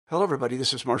Hello, everybody.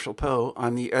 This is Marshall Poe.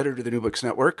 I'm the editor of the New Books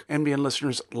Network. NBN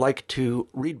listeners like to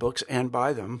read books and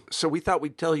buy them. So we thought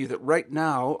we'd tell you that right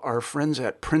now, our friends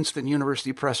at Princeton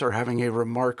University Press are having a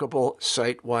remarkable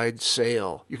site-wide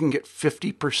sale. You can get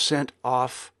 50%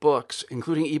 off books,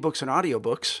 including ebooks and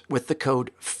audiobooks, with the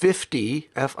code 50,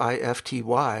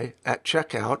 F-I-F-T-Y, at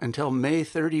checkout until May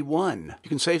 31. You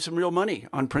can save some real money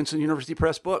on Princeton University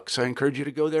Press books. I encourage you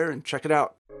to go there and check it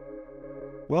out.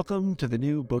 Welcome to the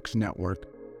New Books Network.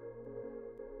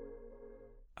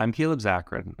 I'm Caleb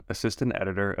Zachrin, assistant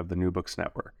editor of the New Books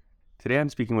Network. Today I'm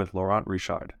speaking with Laurent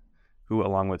Richard, who,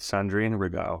 along with Sandrine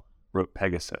Rigaud, wrote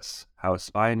Pegasus, How a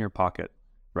Spy in Your Pocket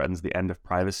Threatens the End of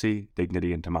Privacy,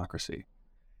 Dignity, and Democracy.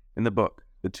 In the book,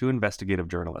 the two investigative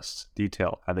journalists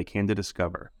detail how they came to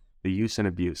discover the use and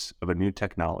abuse of a new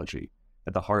technology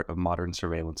at the heart of modern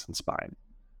surveillance and spying.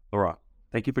 Laurent,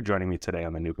 thank you for joining me today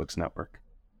on the New Books Network.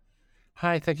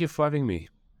 Hi, thank you for having me.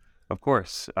 Of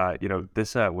course,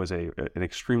 this was an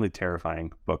extremely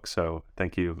terrifying book, so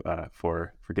thank you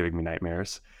for giving me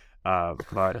nightmares.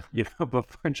 But before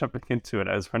jumping into it,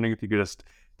 I was wondering if you could just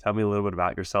tell me a little bit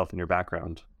about yourself and your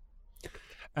background.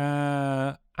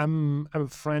 I'm a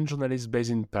French journalist based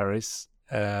in Paris.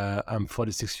 I'm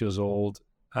 46 years old.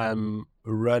 I'm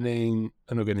running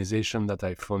an organization that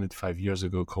I founded 5 years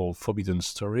ago called Forbidden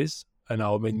Stories, and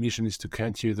our main mission is to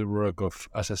continue the work of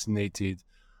assassinated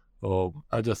or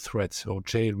other threats or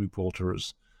jail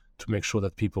reporters to make sure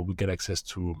that people will get access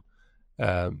to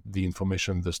the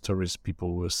information, the stories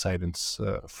people were silenced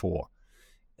for.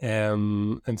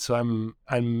 And so I'm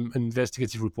an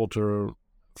investigative reporter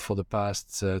for the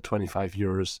past 25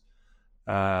 years.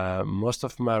 Most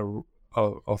of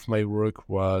my work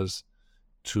was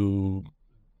to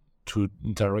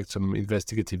direct some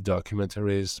investigative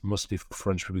documentaries, mostly for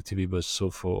French Public TV, but also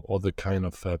for other kind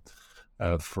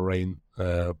of foreign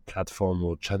platform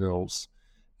or channels,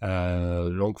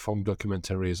 long-form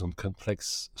documentaries on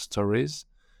complex stories.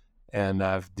 And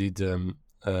I've done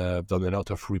a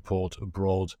lot of report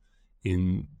abroad,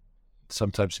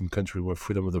 sometimes in country where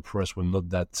freedom of the press were not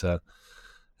that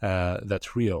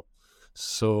real.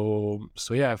 So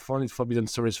yeah, I founded Forbidden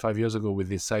Stories 5 years ago with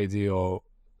this idea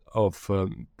of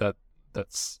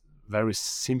that's very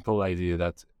simple idea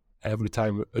that every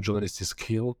time a journalist is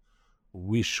killed,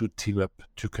 we should team up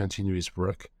to continue his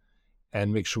work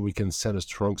and make sure we can send a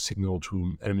strong signal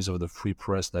to enemies of the free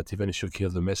press that even if you kill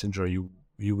the messenger, you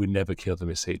will never kill the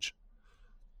message.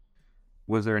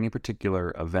 Was there any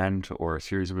particular event or a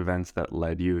series of events that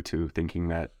led you to thinking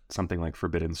that something like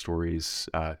Forbidden Stories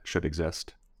should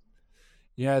exist?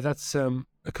 Yeah, that's a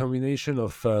combination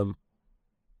of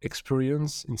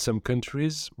experience in some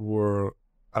countries where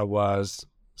I was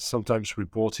sometimes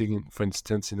reporting, for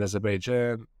instance, in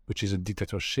Azerbaijan, which is a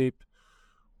dictatorship,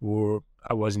 where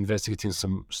I was investigating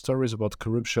some stories about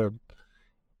corruption.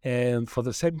 And for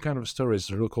the same kind of stories,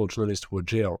 the local journalists were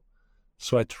jailed.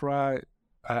 So I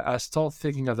started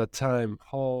thinking at that time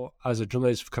how, as a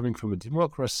journalist coming from a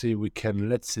democracy, we can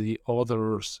let the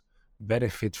others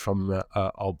benefit from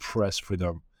our press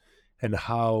freedom, and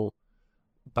how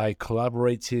by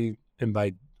collaborating and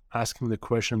by asking the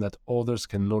question that others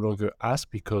can no longer ask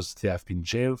because they have been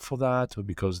jailed for that or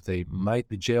because they might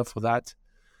be jailed for that,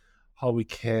 how we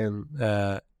can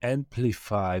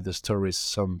amplify the stories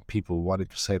some people wanted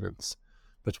to silence.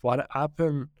 But what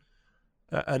happened,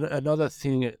 another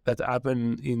thing that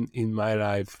happened in my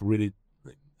life really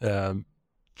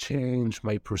changed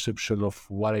my perception of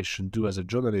what I should do as a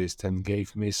journalist and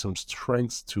gave me some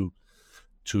strength to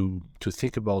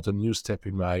think about a new step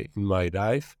in my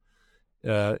life.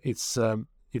 It's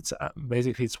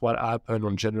what happened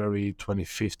on January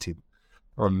 2015.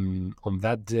 On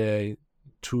that day,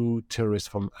 two terrorists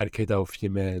from Al-Qaeda of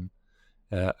Yemen,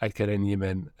 Al-Qaeda in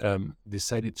Yemen,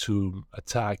 decided to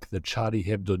attack the Charlie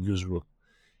Hebdo newsroom.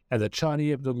 And the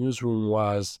Charlie Hebdo newsroom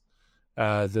was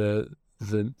the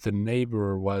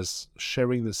neighbor was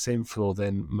sharing the same floor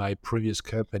than my previous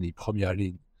company, Première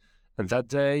Ligne. And that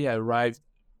day, I arrived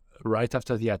right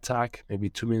after the attack, maybe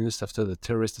 2 minutes after the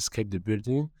terrorists escaped the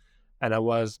building, and I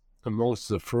was amongst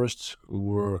the first who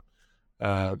were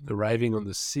arriving on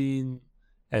the scene,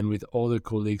 and with other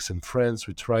colleagues and friends,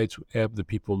 we tried to help the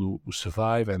people who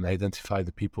survived and identify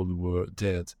the people who were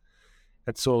dead.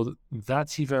 And so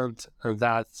that event and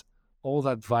all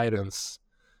that violence,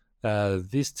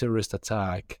 this terrorist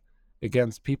attack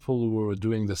against people who were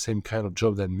doing the same kind of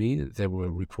job than me, they were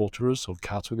reporters or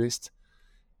cartoonists,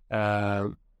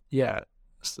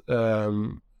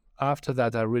 after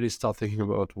that, I really start thinking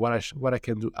about what I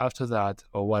can do after that,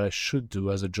 or what I should do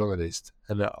as a journalist,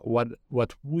 and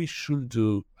what we should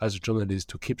do as a journalist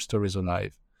to keep stories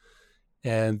alive.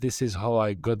 And this is how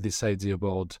I got this idea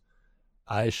about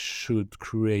I should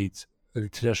create an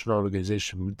international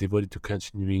organization devoted to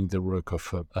continuing the work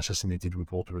of assassinated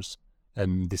reporters.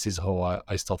 And this is how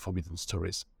I start Forbidden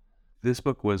Stories. This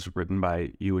book was written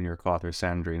by you and your co-author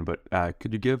Sandrine, but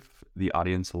could you give the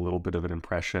audience a little bit of an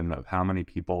impression of how many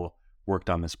people worked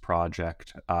on this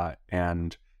project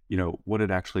and what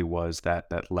it actually was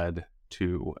that led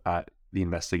to the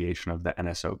investigation of the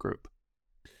NSO group?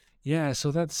 Yeah,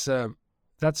 so that's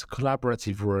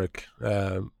collaborative work.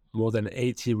 More than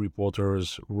 80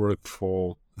 reporters worked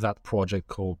for that project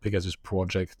called Pegasus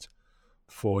Project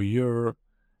for a year.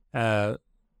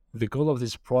 The goal of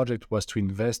this project was to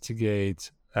investigate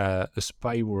a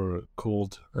spyware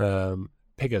called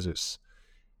Pegasus.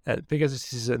 And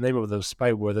Pegasus is the name of the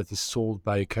spyware that is sold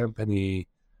by a company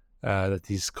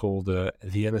that is called the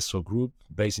NSO Group,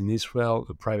 based in Israel,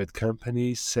 a private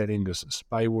company selling a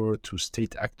spyware to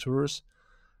state actors.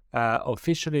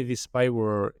 Officially, this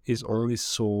spyware is only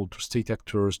sold to state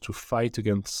actors to fight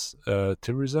against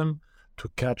terrorism, to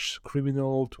catch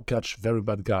criminals, to catch very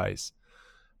bad guys.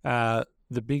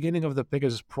 The beginning of the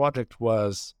Pegasus project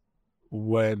was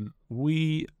when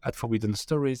we at Forbidden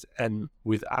Stories and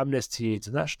with Amnesty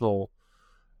International,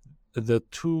 the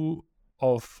two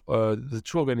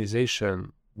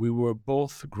organizations, we were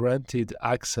both granted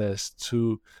access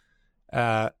to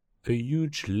a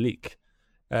huge leak,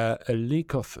 a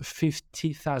leak of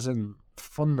 50,000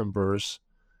 phone numbers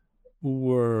who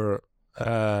were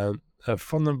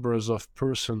phone numbers of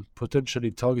persons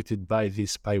potentially targeted by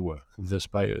this spyware,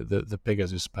 the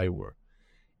Pegasus spyware.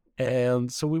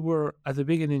 And so we were at the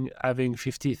beginning having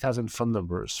 50,000 phone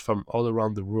numbers from all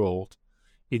around the world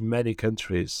in many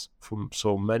countries, from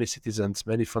so many citizens,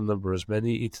 many phone numbers,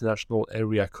 many international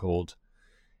area code.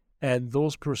 And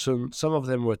those persons, some of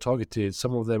them were targeted,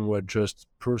 some of them were just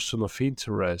person of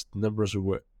interest, numbers who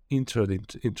were entered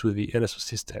into the NSO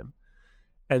system.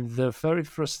 And the very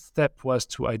first step was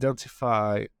to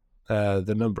identify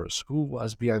the numbers. Who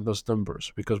was behind those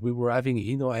numbers? Because we were having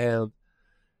in our hand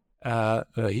a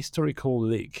historical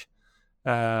leak,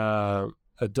 a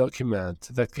document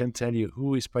that can tell you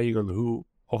who is spying on who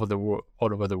all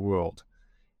over the world.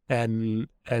 And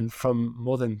from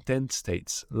more than 10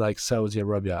 states like Saudi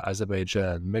Arabia,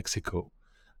 Azerbaijan, Mexico,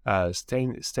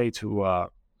 states who are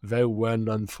very well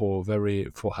known for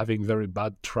having very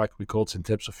bad track records in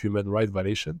terms of human rights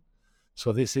violation.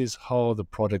 So this is how the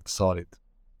project started.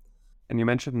 And you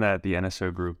mentioned that the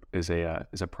NSO Group is a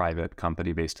private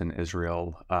company based in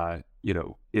Israel.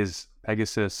 Is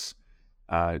Pegasus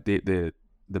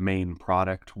the main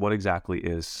product? What exactly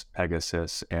is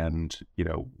Pegasus, and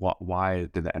why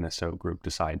did the NSO Group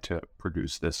decide to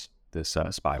produce this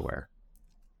spyware?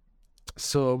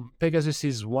 So Pegasus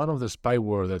is one of the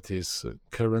spyware that is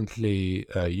currently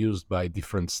used by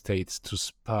different states to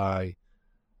spy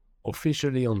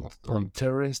officially on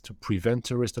terrorists, to prevent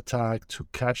terrorist attack, to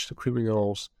catch the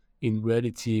criminals. In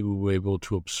reality, we were able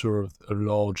to observe a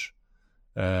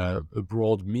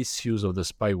broad misuse of the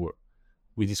spyware.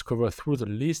 We discovered through the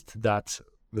list that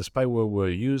the spyware were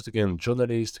used against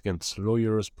journalists, against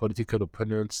lawyers, political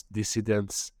opponents,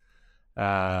 dissidents,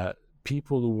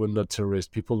 people who were not terrorists,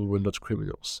 people who were not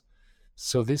criminals.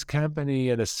 So this company,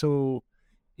 NSO,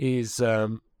 is a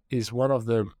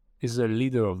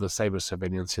leader of the cyber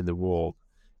surveillance in the world.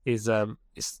 Is a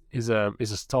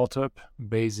startup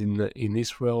based in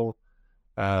Israel,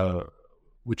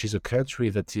 which is a country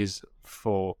that is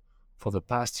for the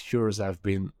past years have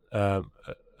been a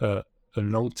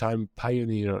long time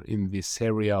pioneer in this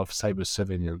area of cyber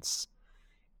surveillance,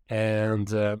 and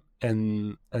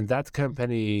that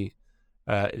company,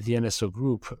 the NSO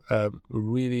Group,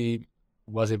 really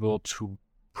was able to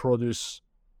produce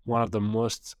one of the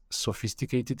most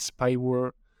sophisticated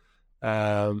spyware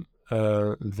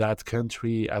that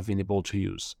country have been able to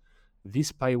use.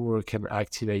 This spyware can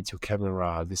activate your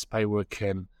camera. This spyware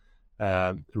can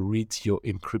read your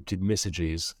encrypted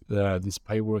messages. This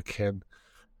spyware can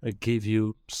give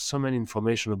you so many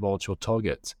information about your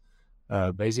target.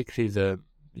 Basically, the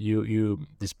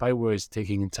spyware is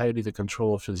taking entirely the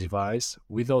control of your device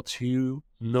without you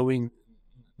knowing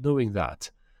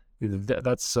that.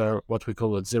 That's what we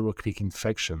call a zero-click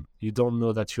infection. You don't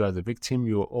know that you are the victim.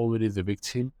 You're already the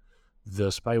victim. The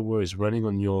spyware is running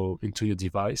into your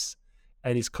device,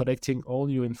 and it's collecting all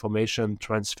your information,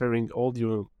 transferring all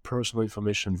your personal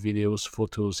information, videos,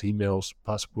 photos, emails,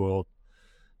 password,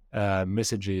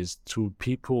 messages to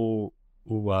people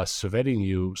who are surveilling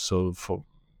you. So for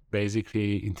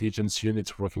basically intelligence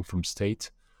units working from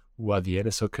state who are the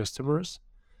NSO customers.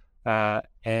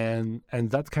 And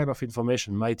that kind of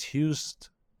information might be used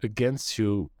against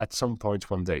you at some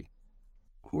point one day.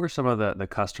 Who are some of the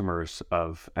customers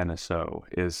of NSO?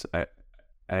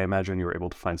 I imagine you were able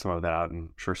to find some of that out, and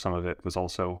I'm sure some of it was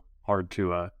also hard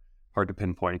to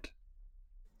pinpoint.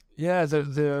 Yeah,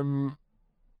 the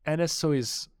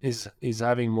NSO is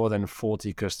having more than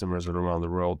 40 customers all around the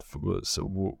world,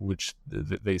 which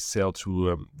they sell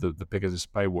to the Pegasus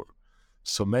spyware.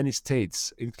 So many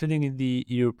states, including in the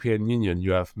European Union,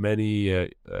 you have many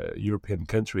European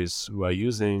countries who are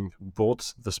using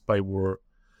both the spyware.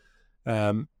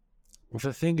 The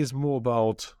thing is more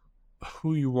about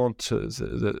who you want to,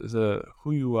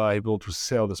 who you are able to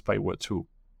sell the spyware to.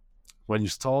 When you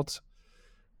start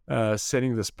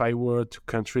selling the spyware to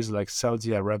countries like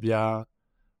Saudi Arabia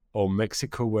or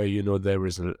Mexico, where there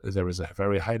is a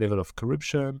very high level of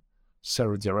corruption,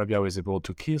 Saudi Arabia was able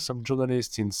to kill some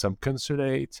journalists in some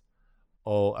consulate,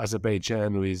 or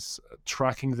Azerbaijan, who is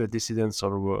tracking the dissidents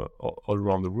all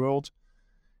around the world.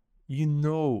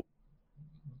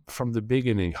 From the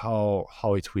beginning how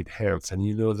it will hurt, and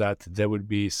that there will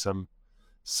be some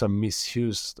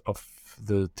misuse of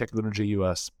the technology you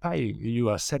are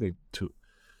selling to.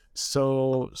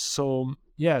 So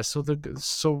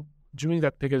during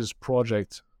that Pegasus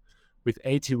project with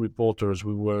 80 reporters,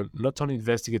 we were not only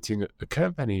investigating a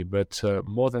company, but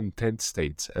more than 10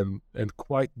 states and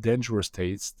quite dangerous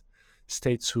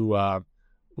states who are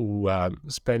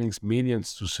spending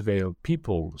millions to surveil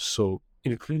people, so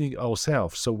including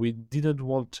ourselves. So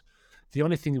the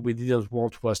only thing we didn't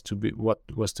want was to be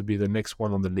the next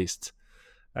one on the list.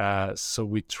 So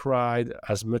we tried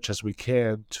as much as we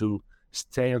can to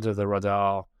stay under the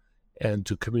radar and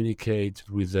to communicate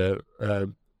with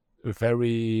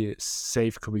very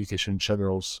safe communication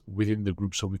channels within the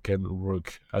group so we can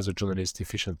work as a journalist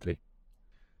efficiently.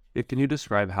 Can you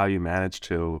describe how you managed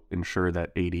to ensure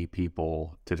that 80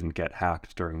 people didn't get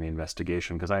hacked during the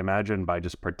investigation? Because I imagine by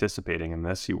just participating in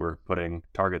this, you were putting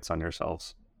targets on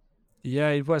yourselves. Yeah,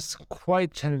 it was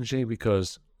quite challenging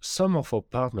because some of our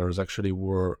partners actually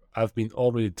have been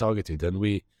already targeted, and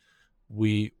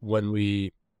when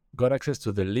we got access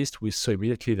to the list, we saw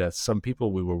immediately that some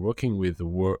people we were working with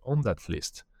were on that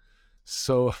list.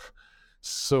 So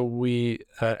we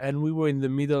were in the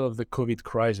middle of the COVID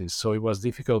crisis, so it was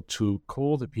difficult to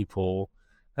call the people.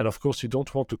 And of course, you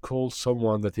don't want to call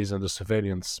someone that is under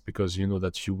surveillance because you know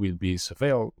that you will be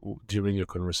surveilled during your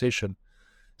conversation.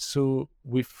 So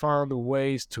we found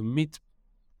ways to meet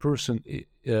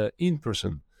in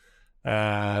person,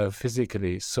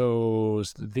 physically. So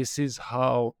this is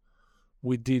how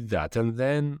we did that. And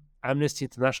then Amnesty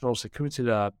International Security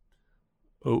Lab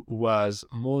was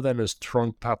more than a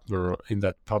strong partner in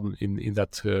that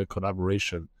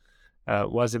collaboration.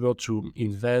 Was able to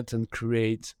invent and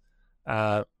create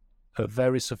a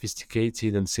very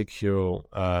sophisticated and secure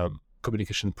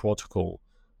communication protocol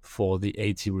for the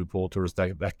 80 reporters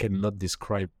that I cannot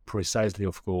describe precisely,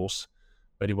 of course,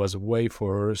 but it was a way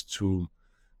for us to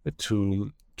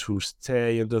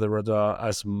stay under the radar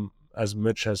as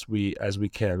much as we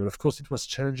can. And of course, it was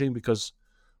challenging because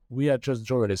we are just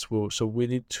journalists, so we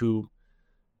need to.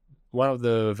 One of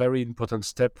the very important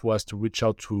steps was to reach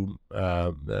out to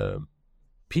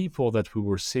people that we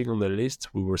were seeing on the list.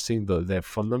 We were seeing their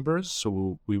phone numbers,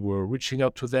 so we were reaching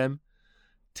out to them,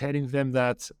 telling them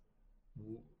that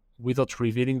without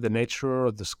revealing the nature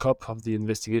or the scope of the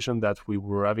investigation, that we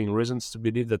were having reasons to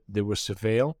believe that they were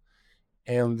surveilled,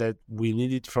 and that we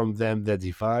needed from them their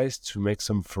device to make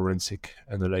some forensic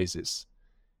analysis.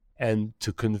 And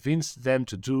to convince them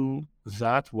to do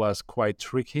that was quite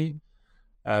tricky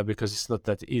because it's not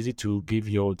that easy to give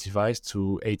your device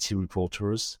to 80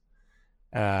 reporters.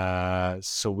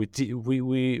 So we did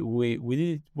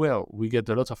it well. We get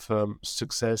a lot of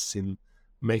success in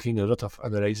making a lot of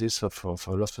analysis of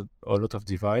a lot of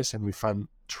device, and we found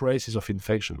traces of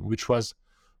infection, which was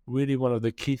really one of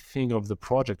the key things of the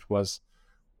project. Was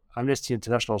Amnesty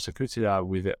International Security Lab,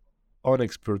 with their own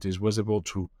expertise, was able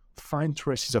to find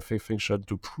traces of infection,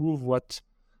 to prove what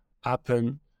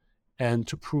happened, and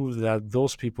to prove that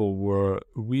those people were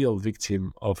real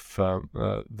victims of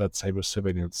that cyber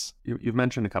surveillance. You've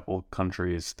mentioned a couple of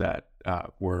countries that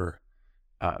were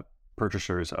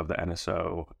purchasers of the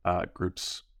NSO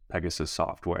group's Pegasus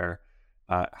software.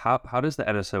 How does the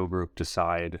NSO group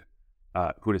decide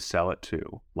who to sell it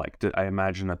to? I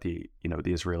imagine that the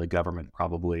Israeli government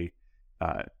probably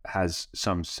has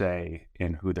some say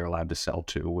in who they're allowed to sell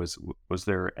to. Was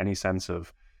there any sense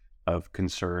of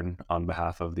concern on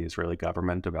behalf of the Israeli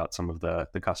government about some of the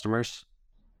customers?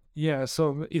 Yeah,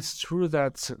 so it's true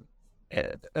that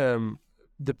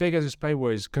the Pegasus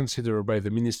spyware is considered by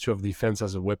the Ministry of Defense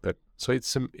as a weapon. So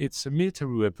it's a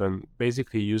military weapon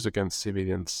basically used against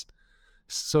civilians.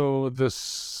 So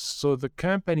the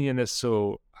company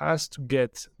NSO has to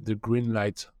get the green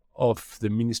light of the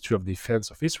Ministry of Defense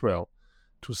of Israel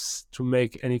to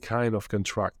make any kind of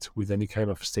contract with any kind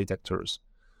of state actors.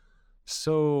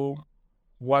 So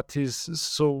when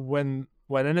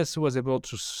NSO was able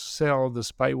to sell the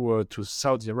spyware to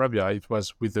Saudi Arabia, it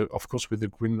was of course with the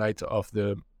green light of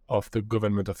the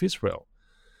government of Israel.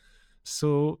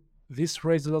 So this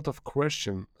raised a lot of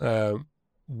questions.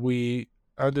 We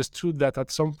understood that at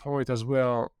some point as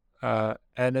well,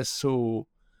 NSO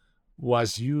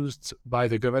was used by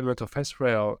the government of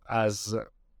Israel as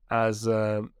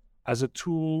a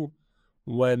tool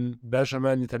when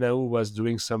Benjamin Netanyahu was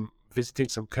visiting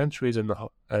some countries and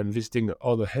visiting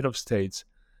other head of states.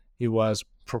 He was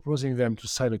proposing them to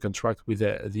sign a contract with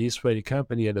the Israeli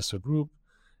company NSO Group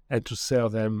and to sell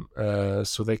them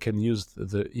so they can use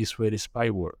the Israeli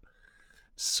spyware.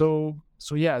 So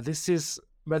yeah, this is.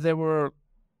 But there were,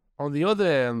 on the other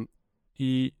hand,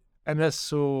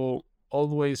 NSO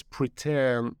always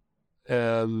pretend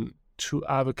to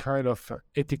have a kind of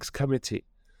ethics committee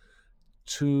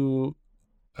to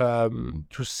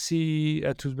see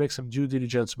and to make some due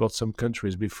diligence about some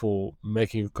countries before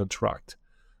making a contract.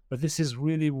 But this is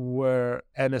really where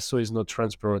NSO is not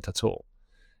transparent at all.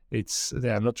 They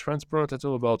are not transparent at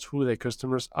all about who their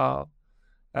customers are.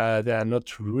 They are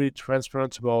not really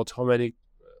transparent about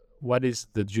what is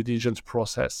the due diligence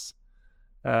process,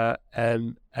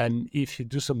 and if you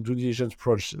do some due diligence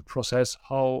process,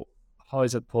 how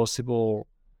is it possible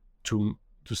to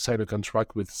sign a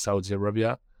contract with Saudi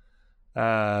Arabia?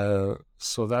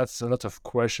 So that's a lot of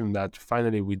questions that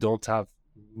finally we don't have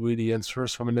really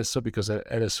answers from NSO, because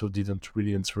NSO didn't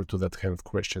really answer to that kind of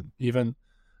question, even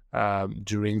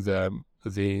during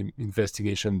the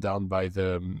investigation done by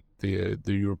the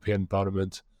European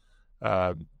Parliament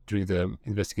during the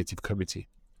investigative committee.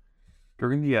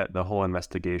 During the whole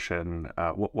investigation,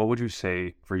 what would you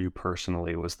say for you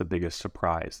personally was the biggest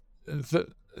surprise? The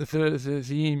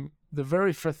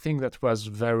very first thing that was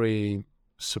very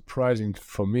surprising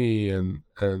for me and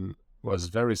was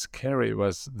very scary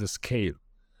was the scale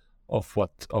of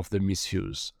the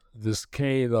misuse, the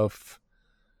scale of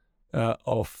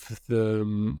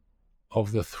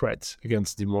the threat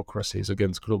against democracies,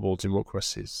 against global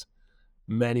democracies.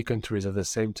 Many countries at the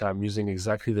same time using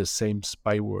exactly the same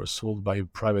spyware sold by a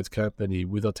private company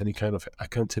without any kind of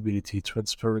accountability,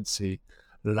 transparency,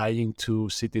 lying to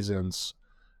citizens,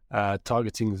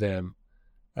 targeting them,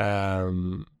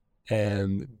 and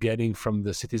getting from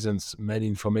the citizens many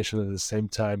information at the same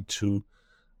time to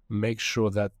make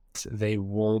sure that they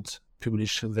won't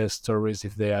publish their stories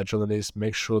if they are journalists,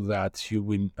 make sure that you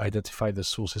will identify the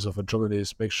sources of a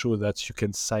journalist, make sure that you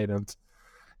can silence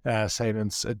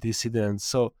a dissident.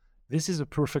 So this is a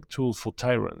perfect tool for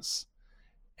tyrants,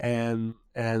 and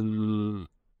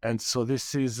so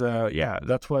this is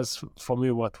that was for me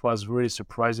what was really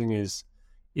surprising is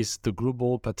the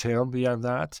global pattern behind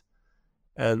that,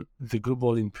 and the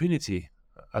global impunity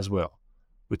as well.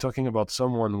 We're talking about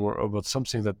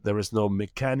something that there is no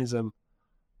mechanism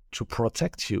to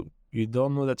protect you. You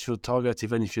don't know that you're a target,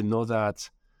 even if you know that.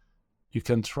 You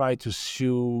can try to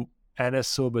sue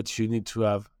NSO, but you need to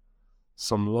have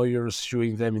some lawyers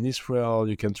suing them in Israel.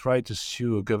 You can try to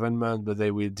sue a government, but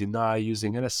they will deny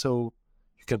using NSO.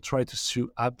 You can try to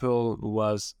sue Apple, who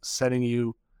was selling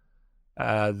you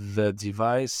the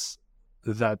device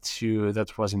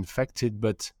that was infected,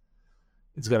 but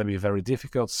it's going to be very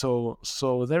difficult. So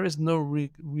there is no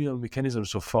real mechanism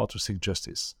so far to seek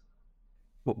justice.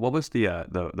 What was the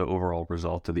overall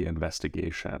result of the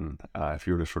investigation, if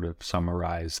you were to sort of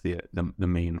summarize the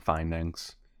main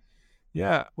findings?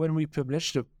 Yeah, when we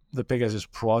published the Pegasus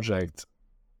project,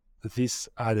 this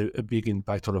had a big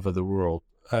impact all over the world.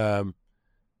 And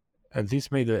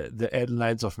this made the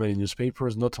headlines of many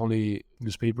newspapers, not only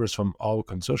newspapers from our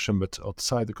consortium, but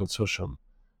outside the consortium.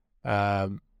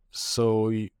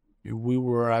 So we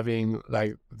were having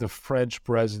like the French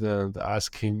president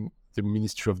asking the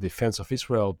Ministry of Defense of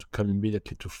Israel to come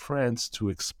immediately to France to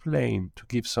explain, to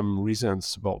give some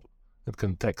reasons about the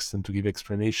context and to give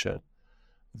explanation.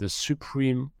 The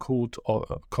Supreme Court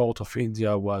of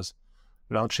India was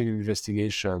launching an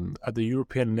investigation. At the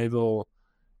European level,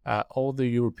 all the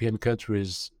European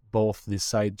countries both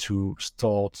decide to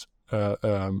start a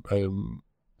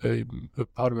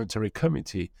parliamentary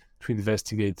committee to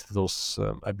investigate those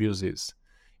abuses.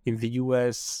 In the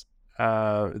U.S.,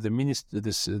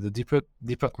 the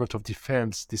Department of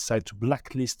Defense decided to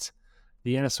blacklist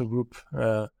the NSO Group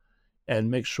and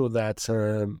make sure that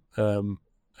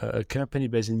a company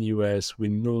based in the U.S. will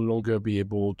no longer be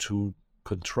able to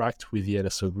contract with the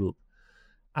NSO Group.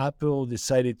 Apple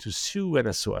decided to sue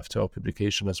NSO after our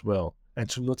publication as well, and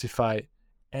to notify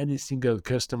any single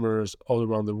customers all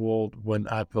around the world when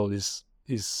Apple is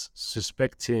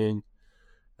suspecting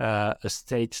a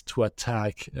state to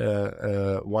attack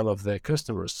one of their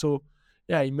customers. So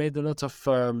yeah, it made a lot of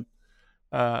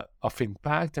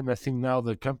impact, and I think now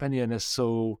the company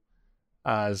NSO,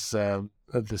 as the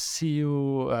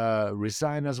CEO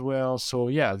resigned as well. So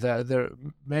yeah, there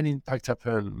many impact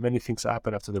happen, many things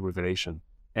happen after the revelation.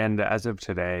 And as of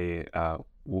today,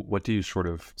 what do you sort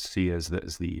of see as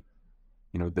the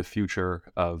the future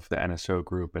of the NSO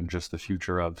group and just the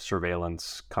future of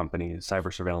surveillance companies,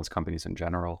 cyber surveillance companies in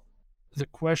general? The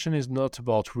question is not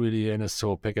about really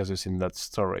NSO Pegasus in that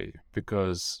story,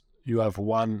 because you have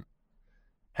one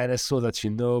NSO that you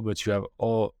know, but you have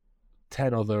all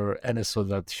 10 other NSO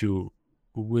that you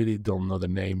really don't know the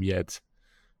name yet,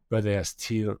 but they are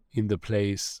still in the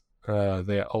place.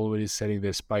 They are already selling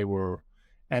their spyware,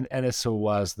 and NSO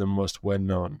was the most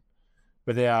well-known.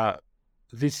 But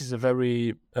this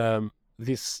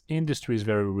industry is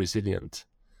very resilient.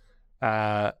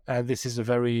 And this is a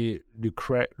very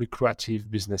lucrative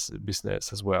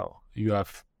business as well. You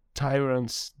have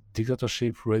tyrants,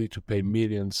 dictatorship ready to pay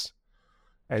millions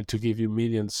and to give you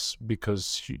millions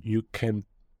because you can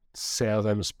sell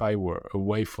them spyware, a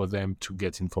way for them to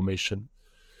get information.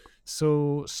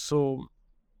 So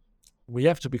we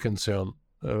have to be concerned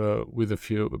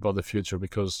about the future,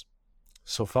 because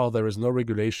so far there is no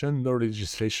regulation, no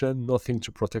legislation, nothing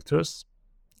to protect us.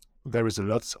 There is a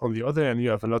lot. On the other hand, you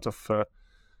have a lot of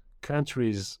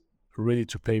countries ready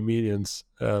to pay millions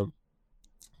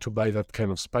to buy that kind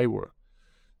of spyware.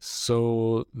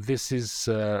 So this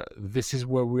is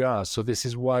where we are. So this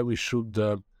is why we should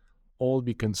all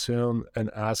be concerned and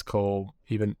ask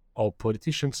even our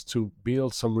politicians to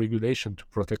build some regulation to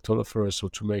protect all of us, or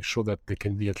to make sure that they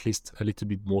can be at least a little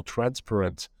bit more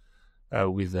transparent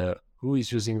with who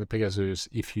is using the Pegasus.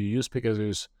 If you use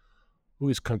Pegasus, who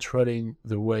is controlling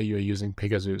the way you're using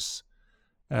Pegasus,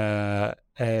 and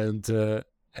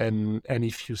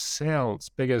if you sell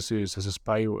Pegasus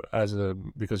as a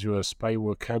because you're a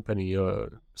spyware company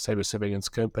or cyber surveillance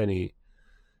company,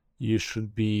 you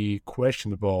should be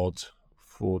questioned about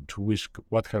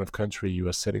what kind of country you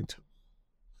are selling to.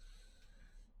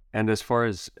 And as far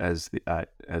as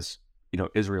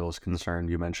Israel is concerned,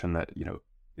 you mentioned that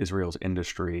Israel's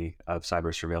industry of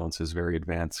cyber surveillance is very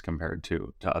advanced compared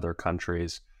to other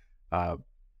countries. And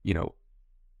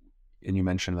you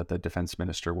mentioned that the defense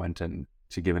minister went in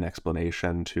to give an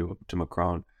explanation to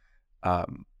Macron.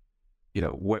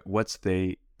 What's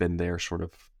been their sort of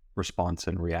response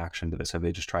and reaction to this? Have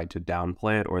they just tried to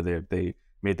downplay it, or they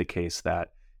made the case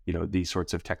that these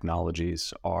sorts of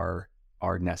technologies are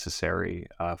necessary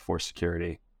for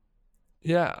security?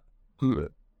 Yeah,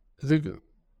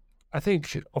 I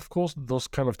think, of course, those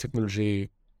kind of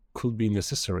technology could be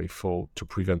necessary to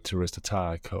prevent terrorist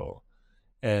attack,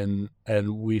 and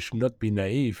we should not be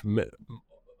naive.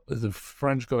 The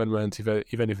French government,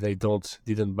 even if they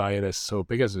didn't buy NSO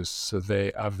Pegasus, so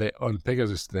they have their own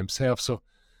Pegasus themselves.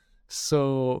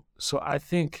 So I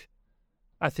think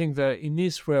that in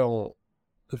Israel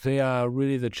they are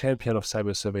really the champion of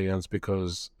cyber surveillance,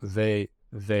 because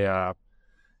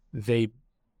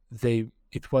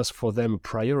it was for them a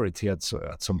priority at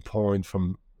some point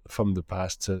from the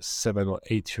past 7 or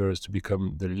 8 years to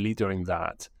become the leader in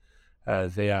that.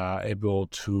 They are able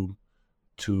to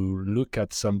look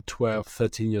at some 12,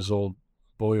 13 years old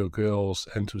boy or girls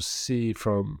and to see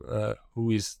from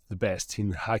who is the best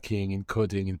in hacking, in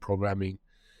coding, in programming,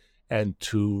 and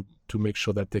to make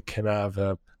sure that they can have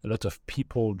a lot of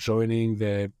people joining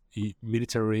their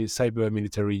cyber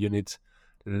military unit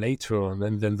later on,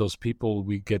 and then those people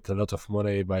will get a lot of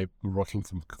money by working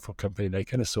for a company like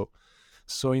NSO.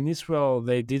 So in Israel,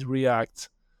 they did react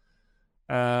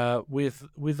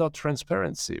without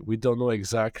transparency. We don't know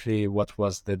exactly what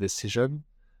was the decision.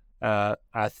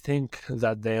 I think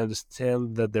that they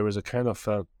understand that there is a kind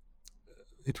of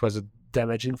it was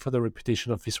damaging for the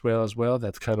reputation of Israel as well,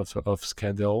 that kind of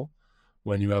scandal,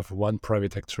 when you have one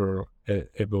private actor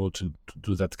able to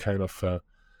do that kind of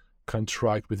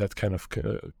contract with that kind of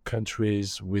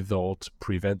countries without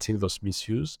preventing those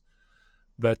misuse.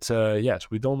 But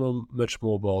yes, we don't know much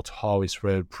more about how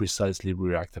Israel precisely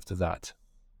react after that.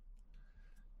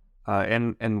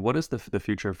 And what is the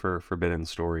future for Forbidden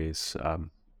Stories?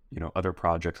 Other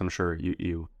projects. I'm sure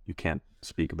you can't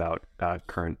speak about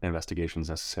current investigations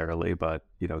necessarily, but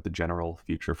the general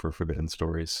future for Forbidden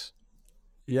Stories.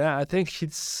 Yeah, I think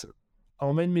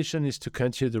our main mission is to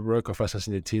continue the work of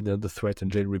assassinated, under threat,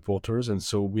 and jail reporters, and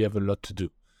so we have a lot to do,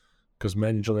 because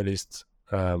many journalists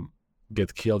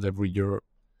get killed every year,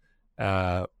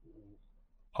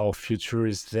 Our future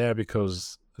is there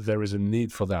because there is a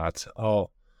need for that. Our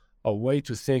way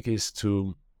to think is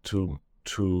to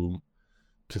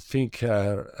think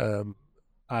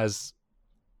as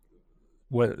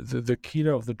well. The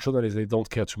killer of the journalists, they don't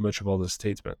care too much about the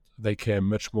statement. They care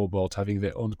much more about having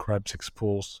their own crimes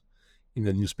exposed in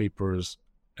the newspapers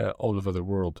all over the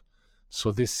world.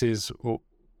 So this is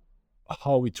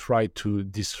how we try to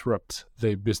disrupt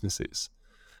their businesses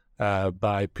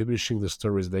by publishing the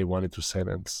stories they wanted to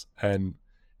silence. And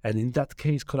in that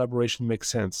case, collaboration makes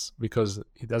sense, because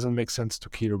it doesn't make sense to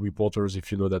kill reporters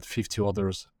if you know that 50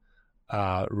 others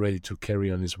are ready to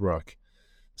carry on his work.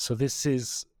 So this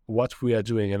is what we are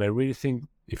doing. And I really think,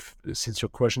 since your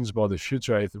question is about the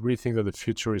future, I really think that the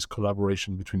future is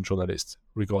collaboration between journalists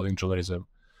regarding journalism.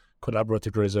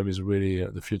 Collaborative journalism is really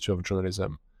the future of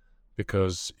journalism,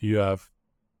 because you have,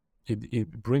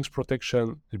 it brings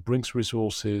protection, it brings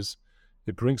resources,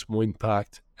 it brings more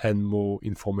impact and more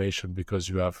information, because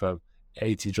you have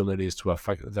 80 journalists who are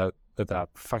that are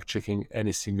fact-checking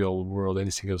any single word,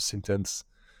 any single sentence,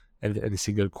 and any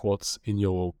single quotes in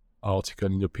your article,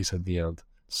 in your piece at the end.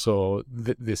 So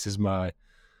this is why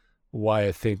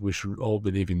I think we should all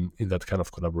believe in that kind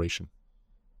of collaboration.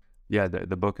 Yeah,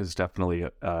 the book is definitely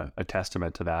a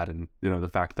testament to that, and the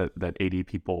fact that 80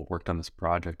 people worked on this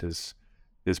project is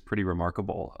pretty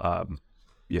remarkable.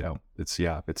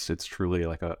 It's truly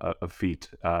like a feat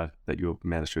that you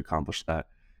managed to accomplish that.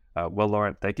 Well,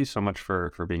 Laurent, thank you so much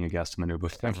for being a guest in the New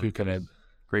Books Network. Thank you, Caleb.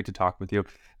 Great to talk with you.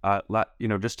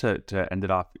 Just to end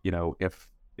it off,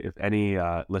 if any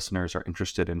listeners are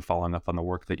interested in following up on the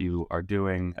work that you are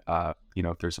doing,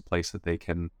 if there's a place that they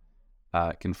can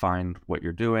find what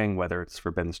you're doing, whether it's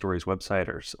Forbidden Stories website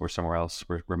or somewhere else,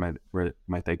 where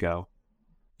might they go?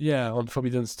 Yeah, on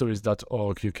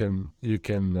forbiddenstories.org, you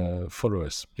can follow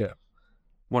us. Yeah.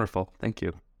 Wonderful. Thank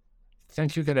you.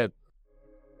 Thank you, Caleb.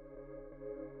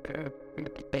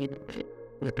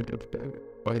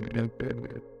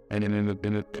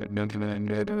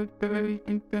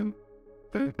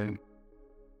 And